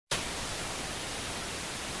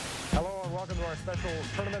welcome to our special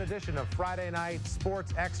tournament edition of Friday Night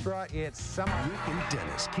Sports Extra. It's semi. Rick and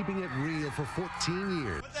Dennis, keeping it real for 14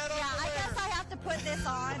 years. Yeah, I guess I have to put this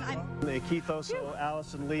on. Keith Oso,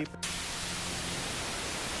 Allison Leap.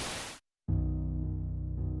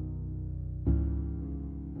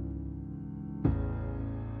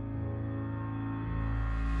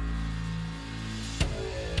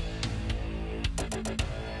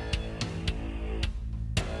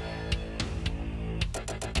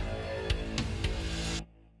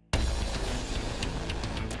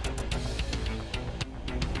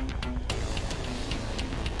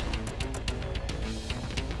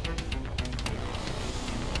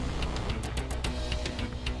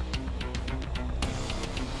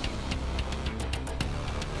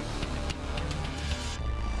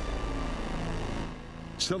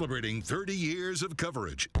 Celebrating 30 years of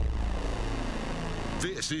coverage.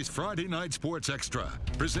 This is Friday Night Sports Extra,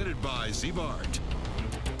 presented by Ziebart.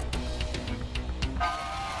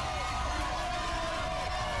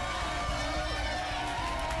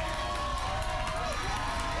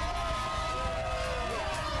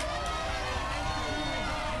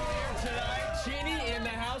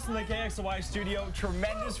 In the KXLY studio,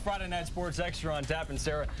 tremendous Friday Night Sports Extra on tap, and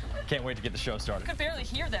Sarah, can't wait to get the show started. I could barely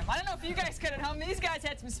hear them. I don't know if you guys could at home. These guys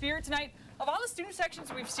had some spirit tonight. Of all the student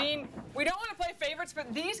sections we've seen, we don't want to play favorites,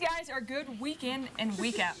 but these guys are good week in and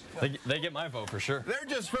week out. They get my vote for sure. They're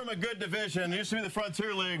just from a good division. It used to be the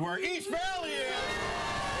Frontier League, where East Valley is.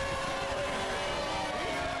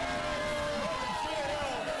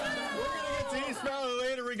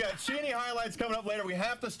 We got Cheney highlights coming up later. We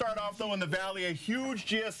have to start off, though, in the Valley. A huge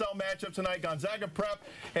GSL matchup tonight. Gonzaga Prep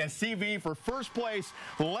and CV for first place.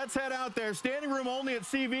 Let's head out there. Standing room only at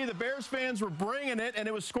CV. The Bears fans were bringing it, and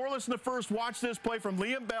it was scoreless in the first. Watch this play from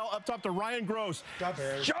Liam Bell up top to Ryan Gross.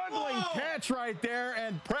 Juggling catch right there,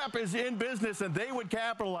 and Prep is in business, and they would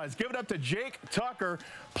capitalize. Give it up to Jake Tucker.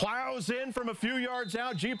 Plows in from a few yards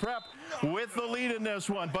out. G-Prep with the lead in this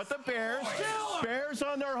one. But the Bears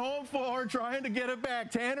on their home floor trying to get it back.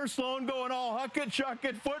 Tanner Sloan going all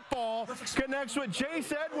huck-it-chuck-it football. Connects with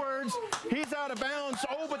Jace Edwards. He's out of bounds.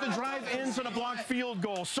 Oh, but the drive ends on a blocked field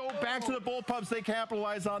goal. So back to the Bullpups. They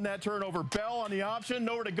capitalize on that turnover. Bell on the option.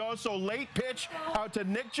 Nowhere to go. So late pitch out to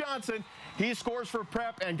Nick Johnson. He scores for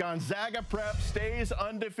Prep, and Gonzaga Prep stays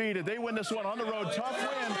undefeated. They win this one on the road. Tough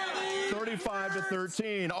win,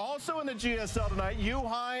 35-13. Also in the GSL tonight,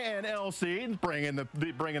 U-High and LC bringing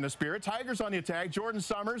the spirit. Tigers on the attack. Jordan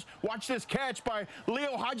Summers. Watch this catch by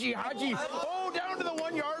Leo Haji. Oh, down to the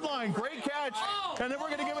 1-yard line. Great catch. And then we're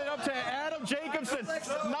going to give it up to Adam Jacobson.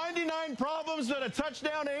 99 problems, but a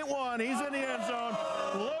touchdown ain't one. He's in the end zone.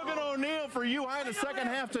 Logan O'Neal for U-High in the second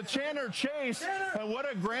half to Chandler Chase. And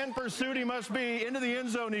what a grand pursuit he must be. Into the end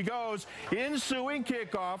zone he goes. Ensuing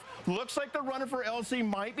kickoff. Looks like the runner for LC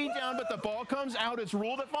might be down, but the ball comes out. It's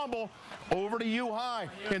ruled a fumble. Over to U-High.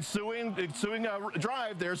 Ensuing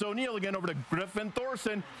drive. There's O'Neal again over to Griffin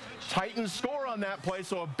Thorson. Titans score on that play,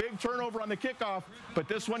 so a big turnover on the kickoff, but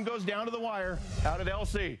this one goes down to the wire out at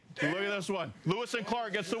LC. Look at this one. Lewis and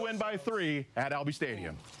Clark gets the win by 3 at Albee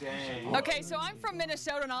Stadium. Dang. Okay, so I'm from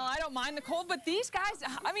Minnesota and all. I don't mind the cold, but these guys,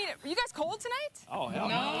 I mean, are you guys cold tonight? Oh, hell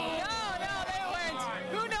no. No, they weren't.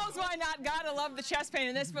 Who knows why not? Gotta love the chest pain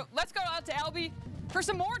in this, but let's go out to Albee for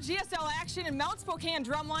some more GSL action in Mount Spokane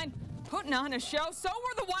Drumline. Putting on a show. So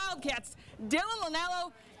were the Wildcats. Dylan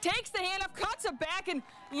Lanello takes the handoff, cuts it back, and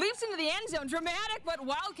leaps into the end zone. Dramatic, but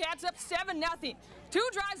Wildcats up 7-0. 2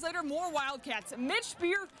 drives later, more Wildcats. Mitch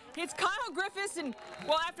Spear hits Kyle Griffiths, and,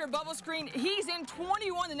 well, after a bubble screen, he's in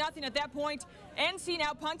 21-0 at that point. NC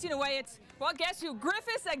now punting away. It's, well, guess who?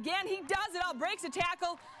 Griffiths again. He does it all. Breaks a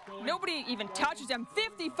tackle. Nobody even touches him.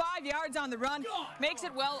 55 yards on the run. Makes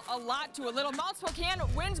it, well, a lot to a little. Mount Spokane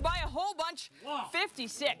wins by a whole bunch,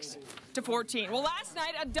 56-14. Well, last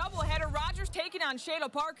night, a doubleheader. Rogers taking on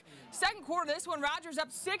Shadle Park. Second quarter of this one, Rogers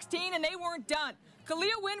up 16, and they weren't done.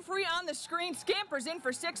 Khalil Winfrey on the screen, scampers in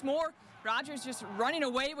for 6 more. Rogers just running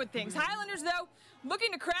away with things. Highlanders, though,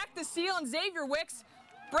 looking to crack the seal, and Xavier Wicks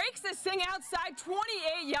breaks this thing outside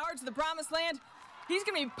 28 yards to the promised land. He's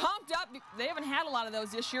going to be pumped up. They haven't had a lot of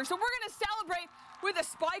those this year, so we're going to celebrate with a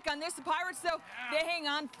spike on this. The Pirates, though, they hang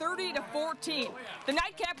on 30-14. The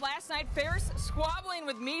nightcap last night, Ferris squabbling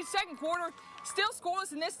with me. Second quarter, still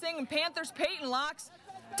scoreless in this thing, and Panthers, Peyton Locks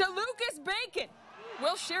to Lucas Bacon.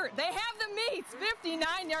 Will Sherritt, they have the meats.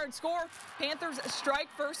 59-yard score. Panthers strike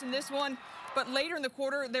first in this one, but later in the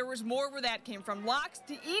quarter, there was more where that came from. Locks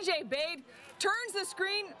to E.J. Bade, turns the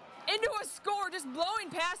screen into a score, just blowing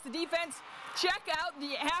past the defense. Check out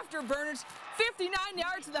the afterburners. 59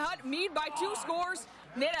 yards to the hut. Meade by 2 scores.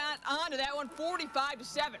 Net on to that one,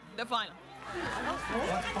 45-7, the final.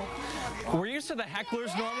 We're used to the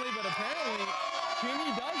hecklers normally, but apparently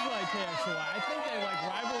Cheney does like KXLY. I think they like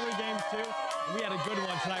rivalry games too. We had a good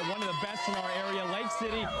one tonight, one of the best in our area. Lake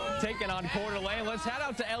City taking on Coeur d'Alene. Let's head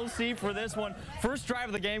out to LC for this one. First drive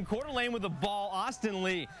of the game, Coeur d'Alene with the ball. Austin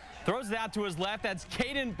Lee throws it out to his left. That's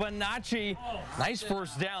Caden Bonacci. Nice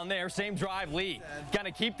first down there. Same drive, Lee. Got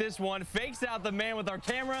to keep this one. Fakes out the man with our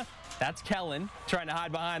camera. That's Kellen trying to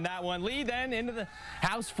hide behind that one. Lee then into the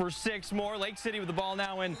house for 6 more. Lake City with the ball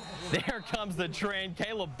now, and there comes the train.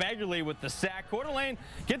 Caleb Beggarly with the sack. Coeur d'Alene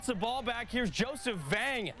gets the ball back. Here's Joseph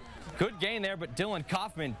Vang. Good gain there, but Dylan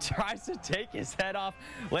Kaufman tries to take his head off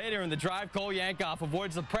later in the drive. Cole Yankoff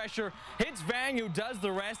avoids the pressure. Hits Vang, who does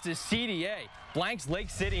the rest is CDA. Blanks Lake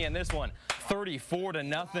City in this one,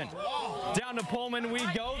 34-0. Down to Pullman we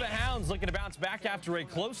go. The Hounds looking to bounce back after a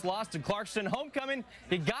close loss to Clarkson. Homecoming,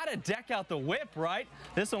 he got to deck out the whip, right?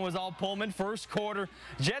 This one was all Pullman. First quarter,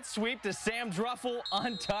 jet sweep to Sam Druffel,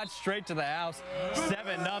 untouched, straight to the house.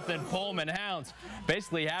 7-0 Pullman. Hounds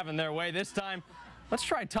basically having their way this time. Let's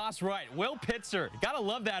try toss right. Will Pitzer. Gotta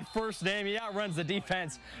love that first name. He outruns the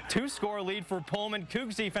defense. 2-score lead for Pullman.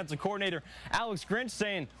 Cougs defensive coordinator Alex Grinch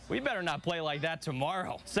saying, we better not play like that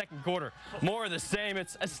tomorrow. Second quarter, more of the same.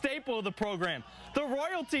 It's a staple of the program. The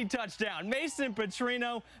royalty touchdown. Mason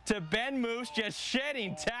Petrino to Ben Moose, just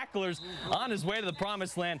shedding tacklers on his way to the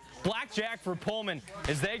promised land. Blackjack for Pullman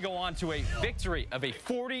as they go on to a victory of a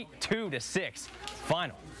 42-6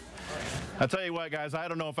 final. I'll tell you what, guys, I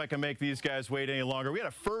don't know if I can make these guys wait any longer. We had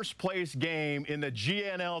a first-place game in the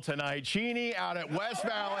GNL tonight. Cheney out at West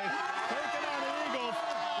Valley taking on the Eagles.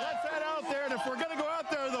 Let's head out there, and if we're going to go out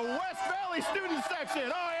there, the West Valley student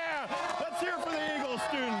section. Oh, yeah. Let's hear for the Eagles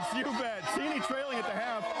students. You bet. Cheney trailing at the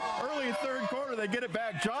half. Early third quarter, they get it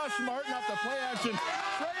back. Josh Martin off the play action.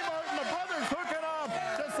 Trey Martin, the brothers hook it up,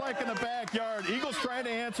 just like in the backyard. Eagles trying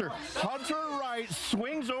to answer. Hunter Wright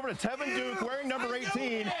swings over to Tevin Duke wearing number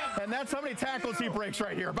 18, and that's how many tackles he breaks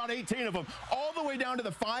right here, about 18 of them, all the way down to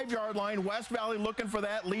the 5-yard line. West Valley looking for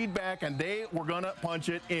that lead back, and they were going to punch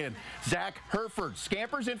it in. Zach Herford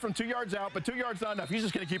scampers in from 2 yards out, but 2 yards not enough. He's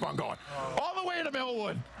just going to keep on going all the way to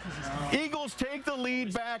Millwood. Eagles take the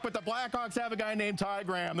lead back, but the Blackhawks have a guy named Ty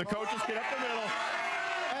Graham. The coaches get up the middle,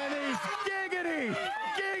 and he's giggity,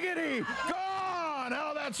 gone.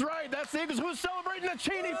 Oh, that's right. That's the Eagles. Who's celebrating? The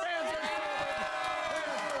Cheney fans are celebrating.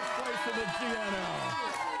 First place in the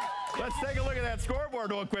GNL. Let's take a look at that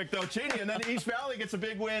scoreboard real quick, though. Cheney, and then East Valley gets a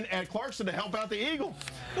big win at Clarkson to help out the Eagles.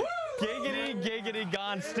 Woo! Giggity,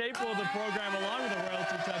 gone. Staple of the program along with a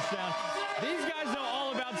royalty touchdown. These guys know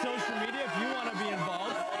all about social media. If you want to be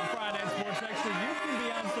involved in Friday Night Sports Extra, you can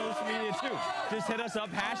be on social media too. Just hit us up,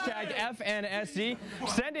 #FNSE.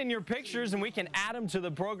 Send in your pictures and we can add them to the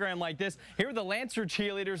program like this. Here are the Lancer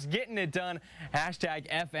cheerleaders getting it done.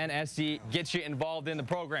 #FNSE gets you involved in the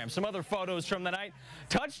program. Some other photos from the night.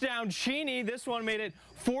 Touchdown Cheney. This one made it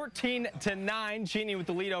 14-9. Cheney with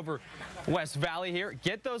the lead over West Valley here.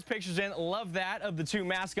 Get those pictures in. Love that of the two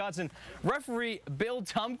mascots. And referee Bill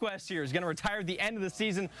Tumquest here is going to retire at the end of the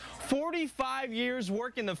season. 45 years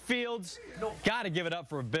working the fields. Got to give it up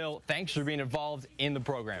for Bill. Thanks for being involved in the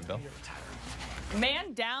program, Bill.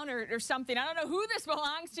 Man down or something. I don't know who this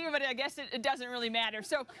belongs to, but I guess it doesn't really matter.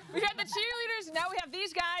 So we've got the cheerleaders, and now we have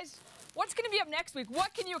these guys. What's going to be up next week?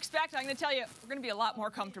 What can you expect? I'm going to tell you, we're going to be a lot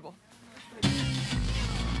more comfortable.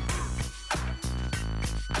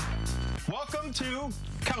 Welcome to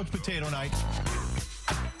Couch Potato Night.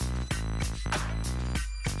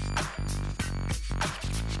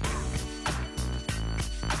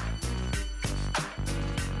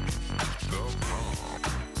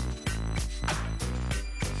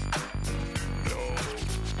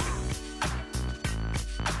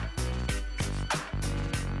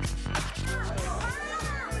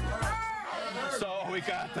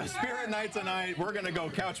 Got the Spirit Night tonight. We're going to go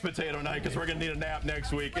Couch Potato Night because we're going to need a nap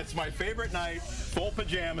next week. It's my favorite night. Full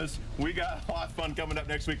pajamas. We got a lot of fun coming up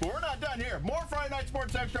next week. But we're not done here. More Friday Night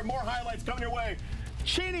Sports Extra. More highlights coming your way.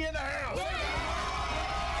 Cheney in the house.